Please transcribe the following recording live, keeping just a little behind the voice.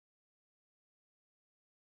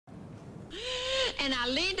And I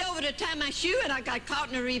leaned over to tie my shoe, and I got caught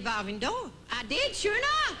in a revolving door. I did, sure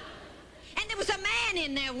enough. And there was a man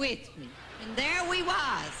in there with me. And there we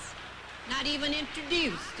was, not even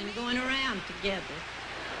introduced and going around together.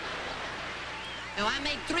 Oh, I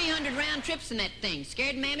made 300 round trips in that thing.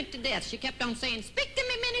 Scared Mammy to death. She kept on saying, "Speak to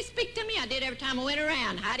me, Minnie, speak to me." I did every time I went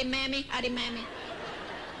around. Howdy, Mammy, howdy, Mammy.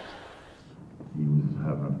 He was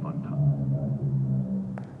having a fun time.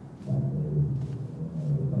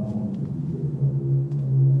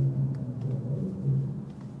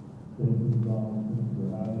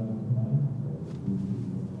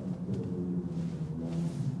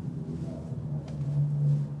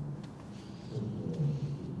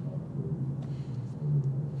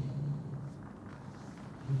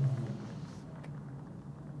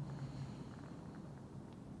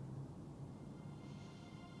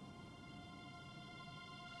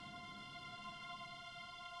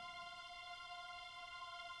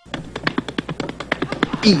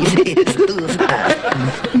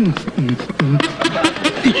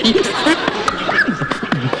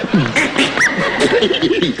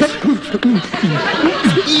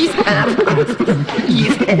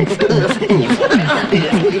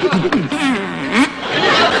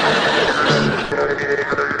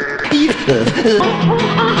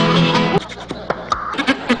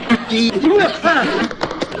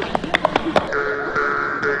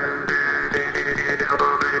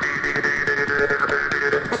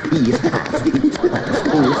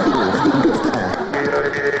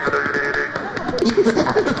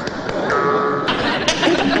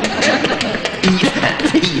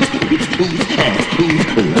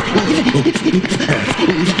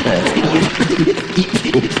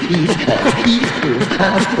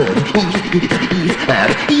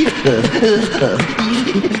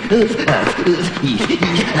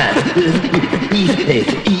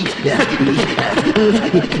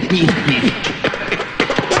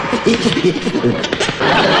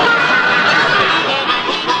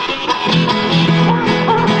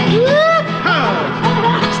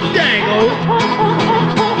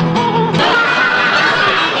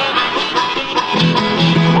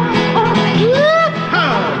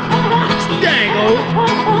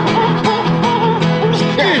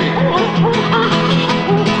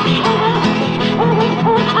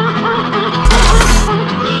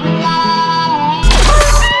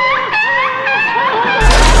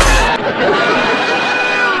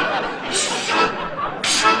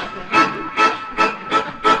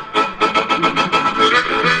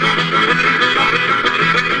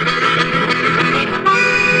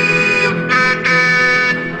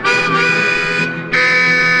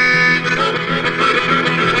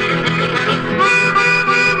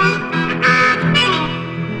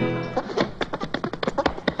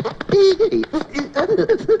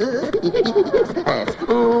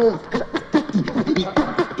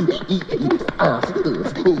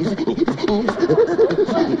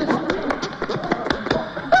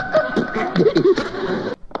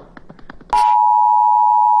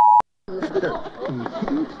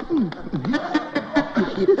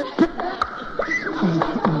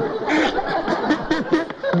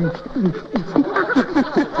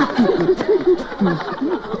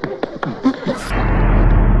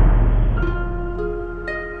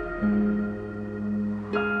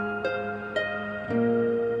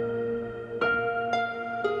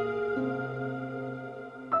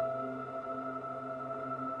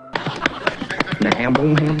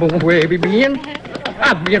 Hambone, where have you been?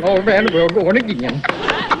 I've been all around the world going again.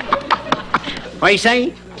 What you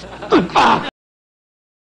say?